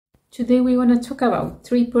Today we want to talk about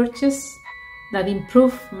 3 purchases that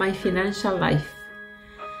improve my financial life.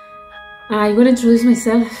 I want to introduce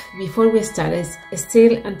myself before we start.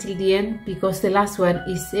 Still until the end, because the last one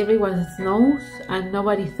is everyone knows and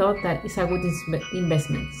nobody thought that it's a good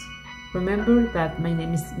investment. Remember that my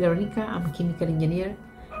name is Veronica. I'm a chemical engineer.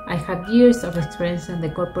 I have years of experience in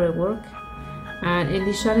the corporate work, and in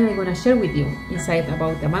this channel I'm going to share with you insight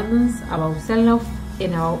about abundance, about self-love,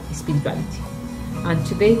 and about spirituality. And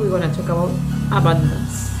today we're going to talk about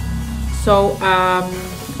abundance. So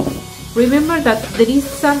remember that there is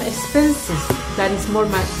some expenses that is more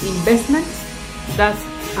investment, that's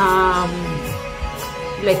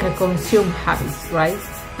like a consume habits, right?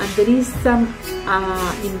 And there is some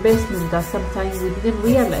investment that sometimes we didn't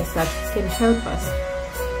realize that can help us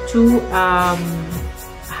to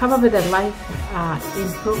have a better life,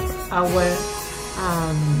 improve our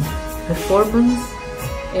performance,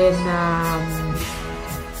 and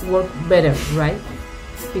work better, right?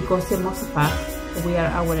 Because the most of us, we are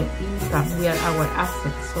our income, we are our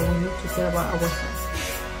assets, so we need to care about ourselves.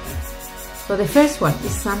 So the first one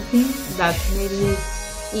is something that maybe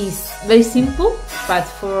is very simple, but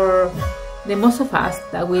for the most of us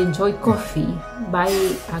that we enjoy coffee, buy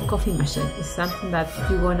a coffee machine is something that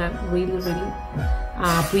you're gonna really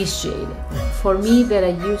appreciate. For me, that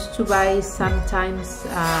I used to buy sometimes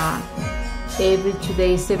every 2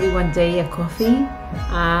 days, every 1 day a coffee,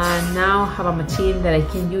 and now have a machine that I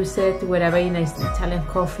can use it wherever in an Italian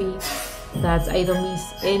coffee, that I don't miss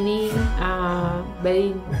any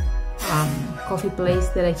very coffee place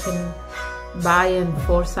that I can buy and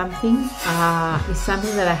for something. It's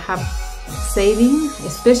something that I have saving,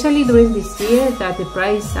 especially during this year that the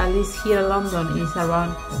price, at least here in London, is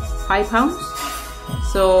around £5.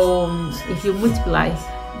 So if you multiply,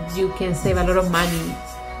 you can save a lot of money.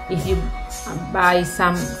 If you buy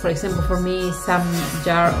some, for example, for me, some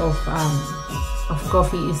jar of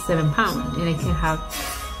coffee is £7, and I can have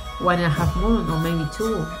 1.5 months or maybe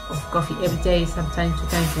 2 of coffee every day, sometimes 2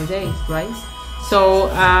 times a day, right? So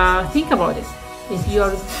think about it. If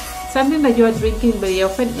you're something that you are drinking very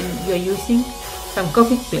often and you are using some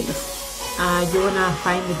coffee place, you're gonna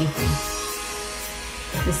find the difference.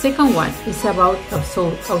 The second one is about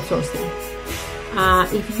outsourcing.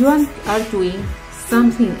 If you are doing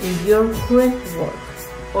something in your current work,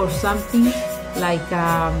 or something like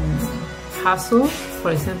hustle,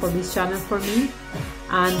 for example this channel for me,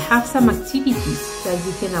 and have some activities that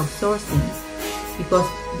you can outsource in, because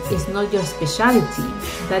it's not your specialty,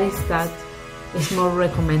 that is more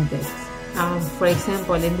recommended. For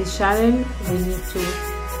example, in this channel we need to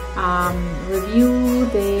review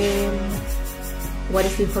what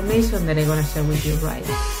is the information that I'm going to share with you, right?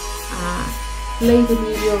 Play the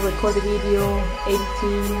video, record the video,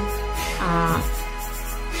 editing,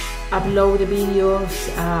 upload the videos,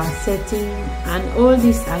 setting, and all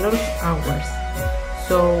this, a lot of hours.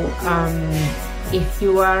 So if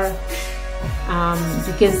you are,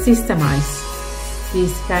 you can systemize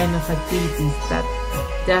these kind of activities that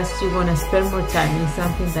just you're gonna spend more time in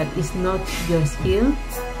something that is not your skill.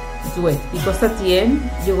 Do it, because at the end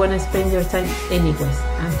you're gonna spend your time anyways,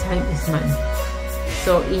 and time is money.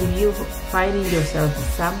 So if you find in yourself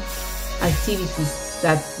some activities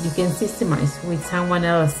that you can systemize with someone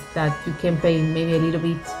else that you can pay maybe a little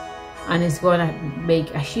bit, and it's gonna make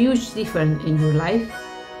a huge difference in your life,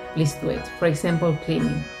 please do it. For example,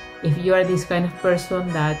 cleaning. If you are this kind of person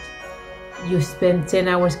that you spend 10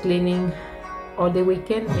 hours cleaning all the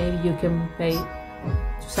weekend, maybe you can pay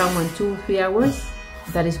to someone 2-3 hours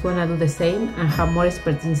that is gonna do the same and have more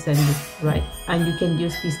expertise than you, right? And you can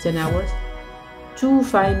use these 10 hours to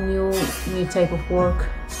find new type of work,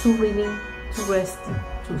 to reading, to rest,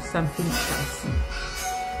 to something else.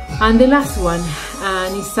 And the last one,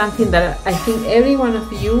 and it's something that I think every one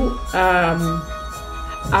of you are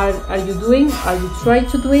you doing, are you trying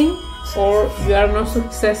to doing, or you are not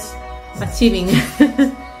success achieving.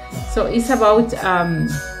 So it's about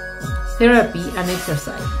therapy and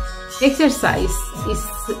exercise. Exercise is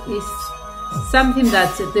something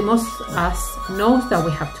that the most of us knows that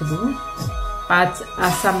we have to do, but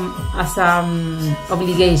as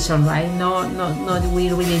obligation, right? No, we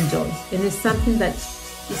really enjoy, and it's something that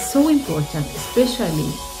is so important,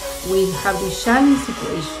 especially we have this challenging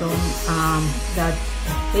situation that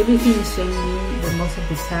everything is changing the most of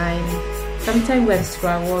the time. Sometimes we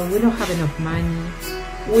struggle, we don't have enough money,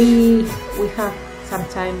 we have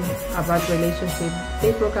sometimes a bad relationship,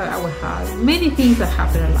 they broke our heart, many things that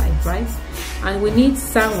happen in life, right? And we need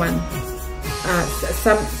someone,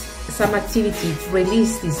 some activity to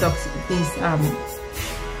release this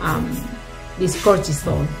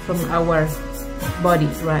cortisol from our body,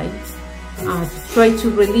 right? to try to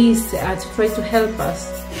release, to try to help us,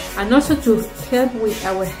 and also to help with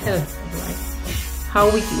our health, right? How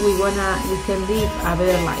we can live a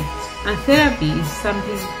better life. And therapy is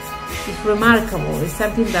something, it's remarkable. It's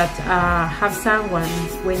something that have someone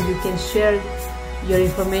when you can share your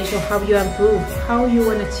information, how you improve, how you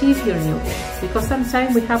want to achieve your new goals. Because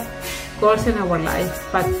sometimes we have goals in our life,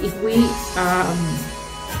 but if we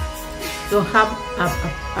don't have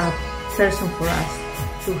a person for us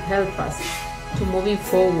to help us to moving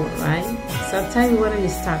forward, right? Sometimes we want to be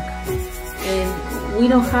stuck, and we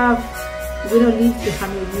don't live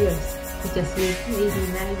 100 years. We just live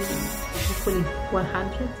 80, 90, hopefully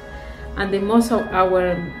 100. And the most of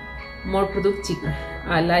our more productive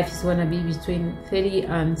life is going to be between 30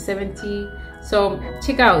 and 70. So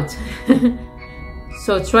check out.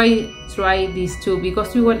 So try these two,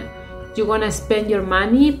 because you're gonna spend your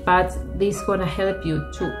money, but this is gonna help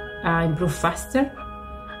you to improve faster.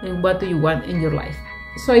 And what do you want in your life?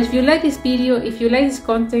 So if you like this video, if you like this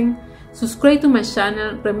content, subscribe to my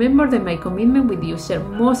channel. Remember that my commitment with you, share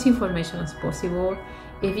most information as possible.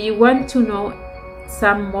 If you want to know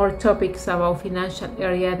some more topics about financial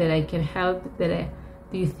area that I can help, do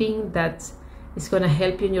you think that is going to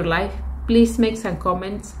help you in your life, please make some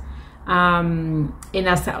comments. And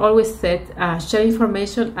as I always said, share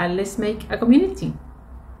information and let's make a community.